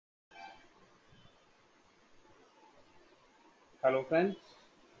Hello friends,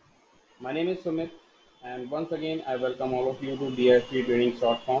 my name is Sumit and once again I welcome all of you to DSP Training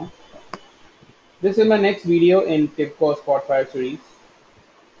Short Form. This is my next video in Tibco Spotfire series.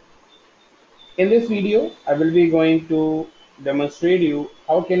 In this video I will be going to demonstrate you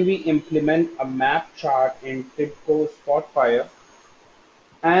how can we implement a map chart in Tibco Spotfire,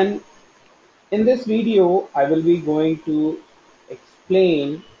 and in this video I will be going to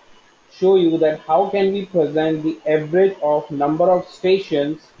explain show you that how can we present the average of number of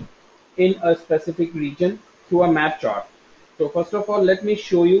stations in a specific region through a map chart. So first of all, let me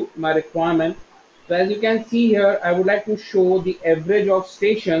show you my requirement. So as you can see here, I would like to show the average of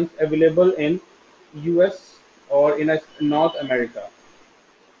stations available in US or in a North America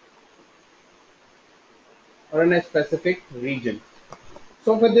or in a specific region.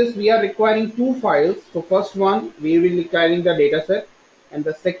 So for this, we are requiring two files. So first one, we will be requiring the dataset, and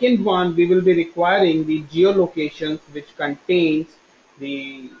the second one, we will be requiring the geolocations which contains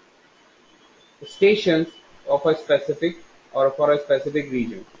the stations of a specific or for a specific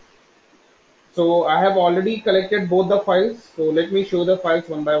region. So I have already collected both the files. So let me show the files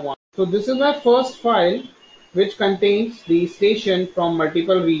one by one. So this is my first file which contains the station from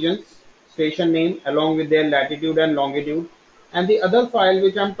multiple regions, station name along with their latitude and longitude. And the other file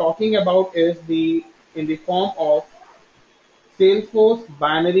which I'm talking about is in the form of Salesforce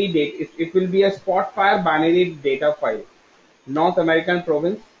binary data. It will be a Spotfire binary data file, North American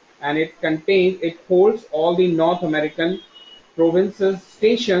province, and it holds all the North American provinces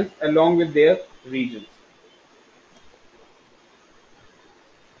stations along with their regions.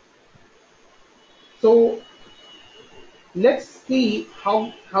 So let's see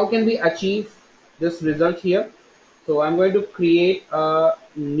how can we achieve this result here. So I'm going to create a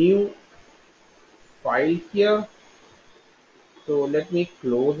new file here. So let me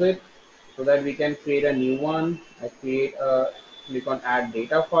close it so that we can create a new one. Click on add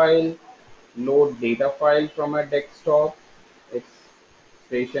data file, load data file from a desktop. It's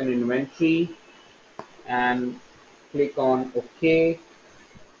station inventory, and click on OK,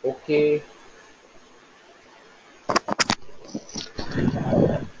 OK,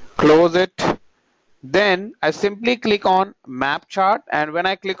 close it. Then I simply click on map chart, and when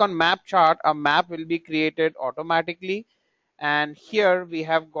I click on map chart, a map will be created automatically. And here we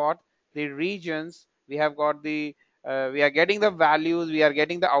have got the regions, we have got the we are getting the values, we are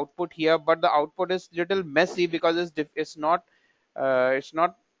getting the output here, but the output is little messy because it's not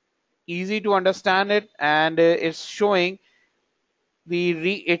easy to understand it, and it's showing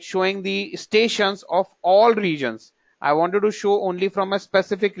the stations of all regions. I wanted to show only from a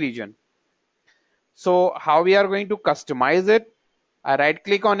specific region. So how we are going to customize it? I right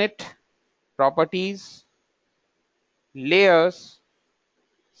click on it, properties, layers,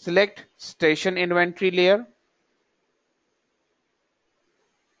 select station inventory layer,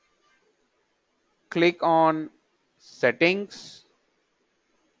 click on settings,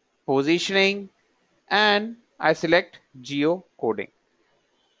 positioning, and I select geocoding.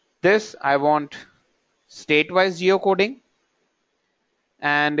 This I want state-wise geocoding,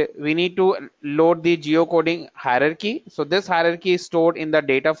 and we need to load the geocoding hierarchy. So this hierarchy is stored in the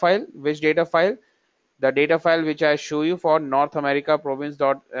data file. Which data file? The data file which I show you for North America province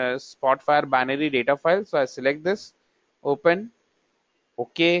Spotfire binary data file. So I select this, open,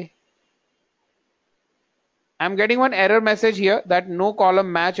 OK. I'm getting one error message here that no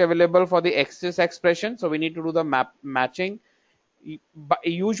column match available for the axis expression. So we need to do the matching. But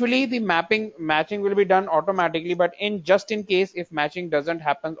usually the matching will be done automatically, but just in case if matching doesn't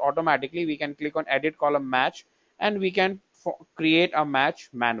happen automatically, we can click on edit column match and we can create a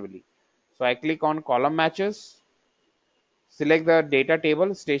match manually. So I click on column matches, select the data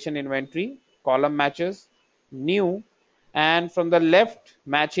table, station inventory, column matches, new, and from the left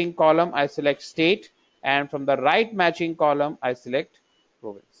matching column I select state, and from the right matching column I select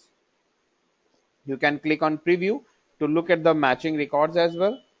province. You can click on preview to look at the matching records as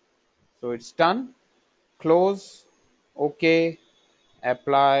well. So it's done. Close, OK,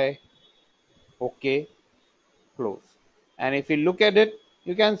 apply, OK, close. And if you look at it,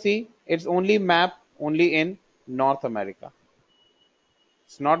 you can see it's only map only in North America.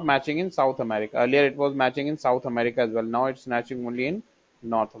 It's not matching in South America. Earlier it was matching in South America as well. Now it's matching only in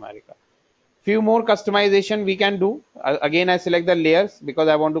North America. Few more customization we can do. Again, I select the layers because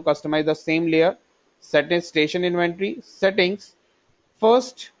I want to customize the same layer. Set in station inventory, settings.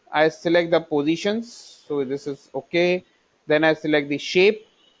 First, I select the positions. So this is OK. Then I select the shape.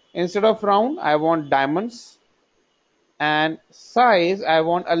 Instead of round, I want diamonds. And size, I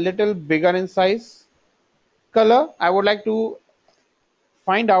want a little bigger in size. Color, I would like to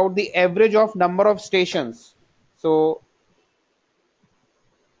find out the average of number of stations. So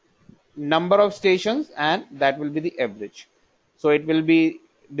number of stations, and that will be the average. So it will be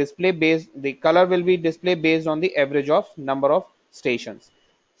display based, the color will be display based on the average of number of stations.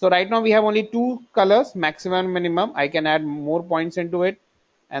 So right now we have only two colors, maximum and minimum. I can add more points into it,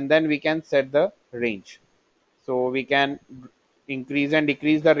 and then we can set the range. So we can increase and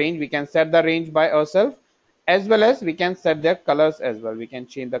decrease the range. We can set the range by ourselves, as well as we can set their colors as well. We can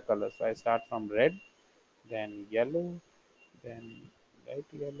change the colors. So I start from red, then yellow, then light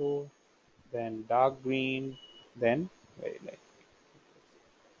yellow, then dark green, then very light,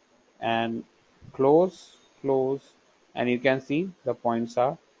 and close, and you can see the points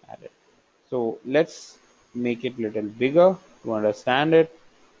are added. So let's make it little bigger to understand it.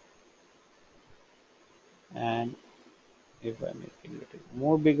 And if I make it a little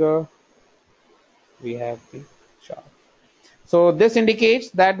more bigger, we have the chart. So this indicates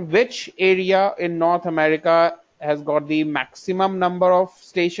that which area in North America has got the maximum number of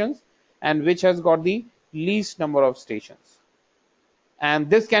stations and which has got the least number of stations. And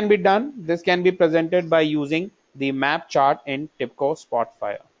this can be done, this can be presented by using the map chart in Tibco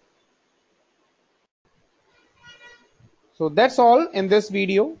Spotfire. So that's all in this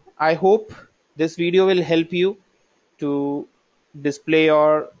video. I hope this video will help you to display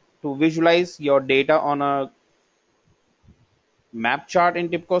or to visualize your data on a map chart in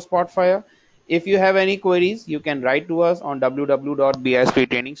Tibco Spotfire. If you have any queries, you can write to us on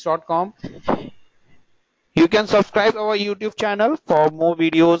www.bisptrainings.com. You can subscribe our YouTube channel for more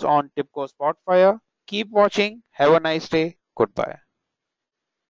videos on Tibco Spotfire. Keep watching. Have a nice day. Goodbye.